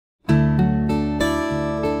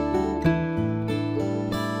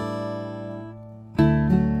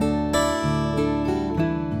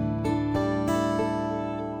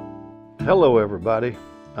Hello everybody,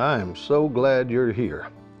 I am so glad you're here.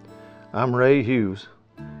 I'm Ray Hughes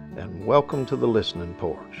and welcome to the Listening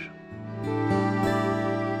Porch.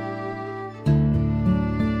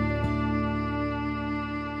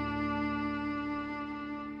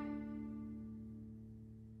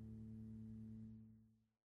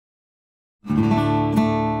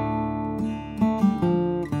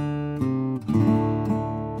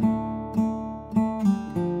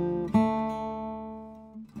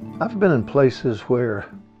 I've been in places where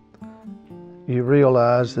you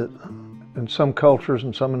realize that in some cultures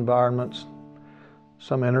and some environments,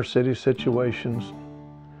 some inner city situations,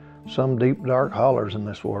 some deep dark hollers in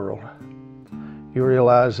this world, you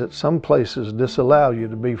realize that some places disallow you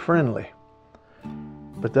to be friendly,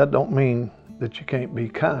 but that don't mean that you can't be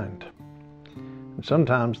kind. And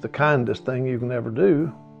sometimes the kindest thing you can ever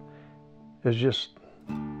do is just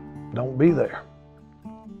don't be there.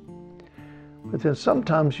 But then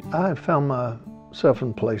sometimes I have found myself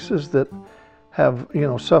in places that have,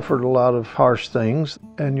 suffered a lot of harsh things,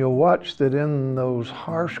 and you'll watch that in those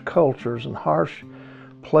harsh cultures and harsh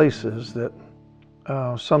places that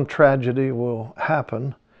some tragedy will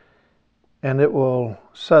happen, and it will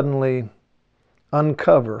suddenly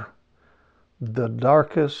uncover the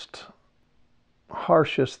darkest,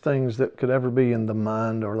 harshest things that could ever be in the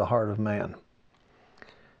mind or the heart of man.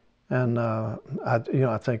 And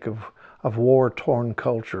I think of war-torn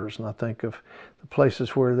cultures, and I think of the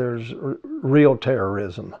places where there's real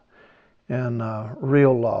terrorism and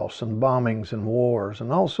real loss and bombings and wars,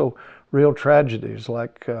 and also real tragedies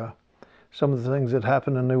like some of the things that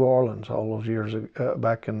happened in New Orleans all those years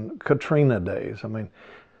back in Katrina days. I mean,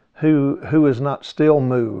 who is not still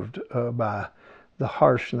moved by the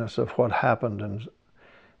harshness of what happened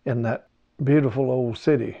in that beautiful old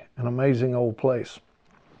city, an amazing old place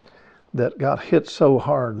that got hit so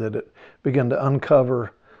hard that it began to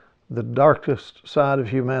uncover the darkest side of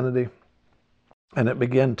humanity, and it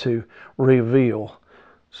began to reveal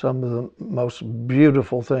some of the most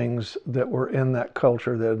beautiful things that were in that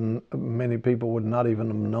culture that many people would not even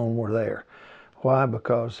have known were there. Why?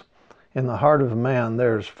 Because in the heart of man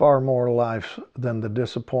there's far more life than the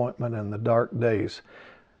disappointment and the dark days.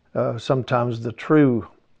 Sometimes the true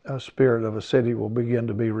spirit of a city will begin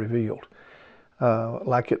to be revealed.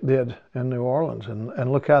 Like it did in New Orleans.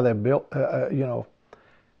 And look how they built,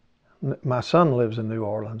 my son lives in New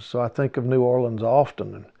Orleans, so I think of New Orleans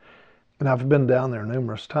often. And I've been down there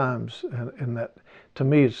numerous times, and that, to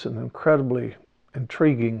me, it's an incredibly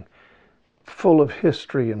intriguing, full of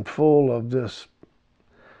history and full of this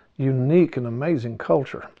unique and amazing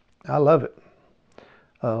culture. I love it.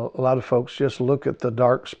 A lot of folks just look at the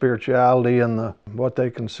dark spirituality and what they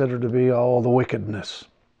consider to be all the wickedness.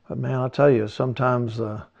 But man, I'll tell you, sometimes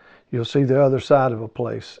you'll see the other side of a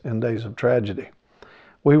place in days of tragedy.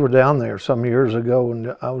 We were down there some years ago,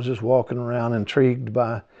 and I was just walking around intrigued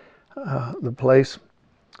by the place.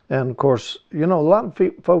 And of course, a lot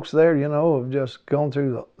of folks there, have just gone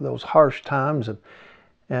through those harsh times,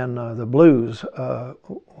 and the blues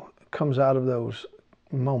comes out of those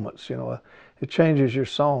moments. It changes your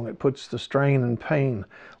song. It puts the strain and pain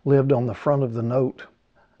lived on the front of the note.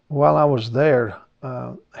 While I was there,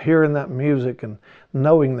 hearing that music and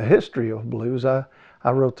knowing the history of blues, I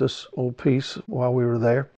wrote this little piece while we were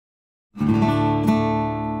there.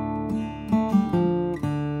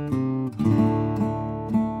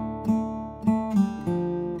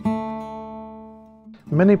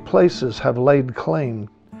 Many places have laid claim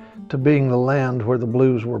to being the land where the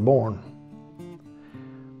blues were born.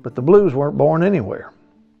 But the blues weren't born anywhere.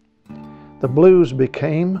 The blues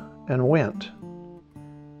became and went.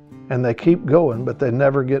 And they keep going, but they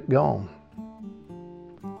never get gone.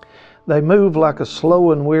 They move like a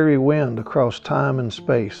slow and weary wind across time and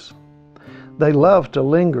space. They love to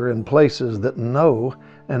linger in places that know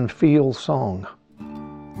and feel song.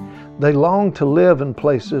 They long to live in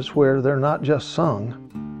places where they're not just sung,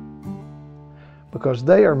 because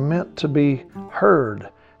they are meant to be heard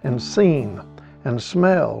and seen and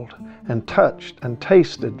smelled and touched and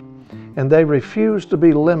tasted, and they refuse to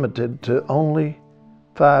be limited to only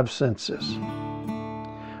 5 senses.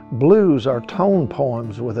 Blues are tone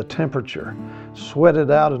poems with a temperature,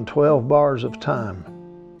 sweated out in 12 bars of time.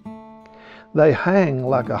 They hang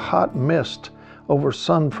like a hot mist over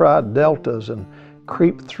sun-fried deltas and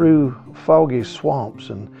creep through foggy swamps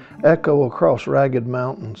and echo across ragged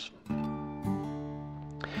mountains.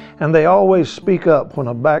 And they always speak up when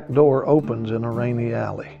a back door opens in a rainy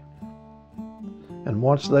alley. And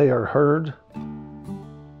once they are heard,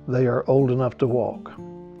 they are old enough to walk.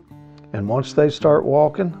 And once they start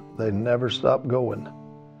walking, they never stop going.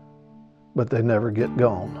 But they never get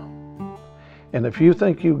gone. And if you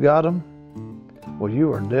think you got them, Well,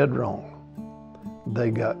 you are dead wrong.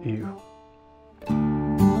 They got you.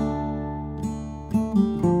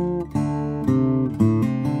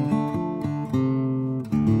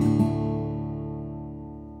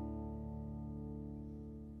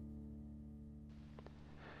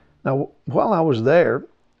 Now, while I was there,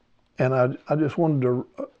 and I just wanted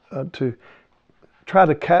to try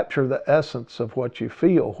to capture the essence of what you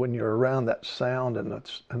feel when you're around that sound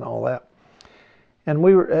and all that. And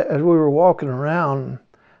as we were walking around,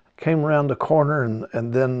 came around the corner,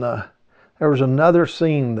 and then there was another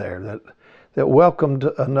scene there that welcomed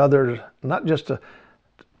another, not just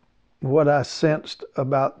what I sensed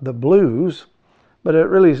about the blues, but it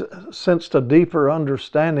really sensed a deeper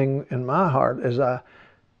understanding in my heart as I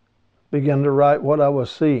began to write what I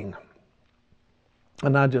was seeing.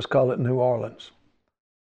 And I just call it New Orleans.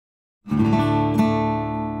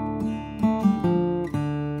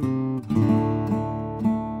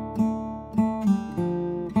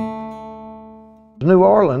 New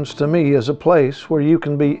Orleans to me is a place where you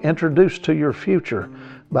can be introduced to your future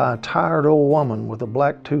by a tired old woman with a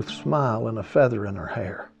black-toothed smile and a feather in her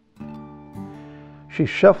hair. She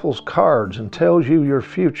shuffles cards and tells you your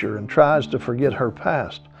future and tries to forget her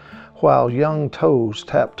past, while young toes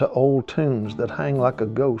tap to old tunes that hang like a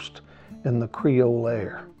ghost in the Creole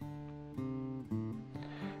air.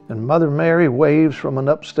 And Mother Mary waves from an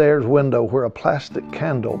upstairs window where a plastic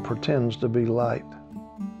candle pretends to be light.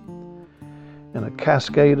 And a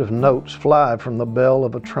cascade of notes fly from the bell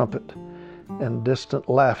of a trumpet, and distant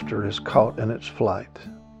laughter is caught in its flight.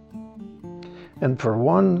 And for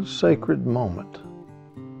one sacred moment,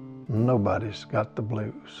 nobody's got the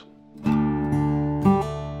blues.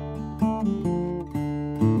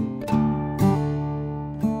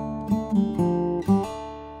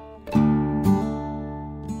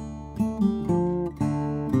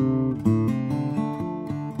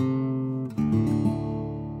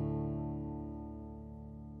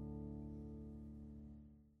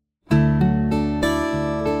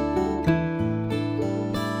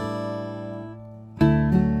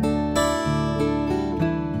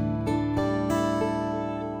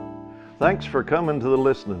 Thanks for coming to the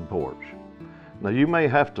Listening Porch. Now, you may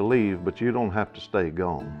have to leave, but you don't have to stay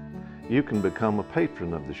gone. You can become a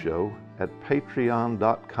patron of the show at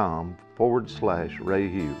patreon.com/Ray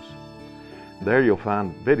Hughes. There you'll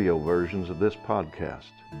find video versions of this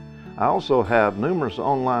podcast. I also have numerous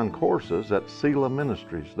online courses at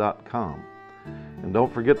SelaMinistries.com. And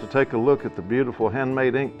don't forget to take a look at the beautiful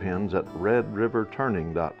handmade ink pens at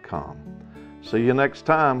RedRiverTurning.com. See you next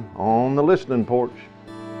time on the Listening Porch.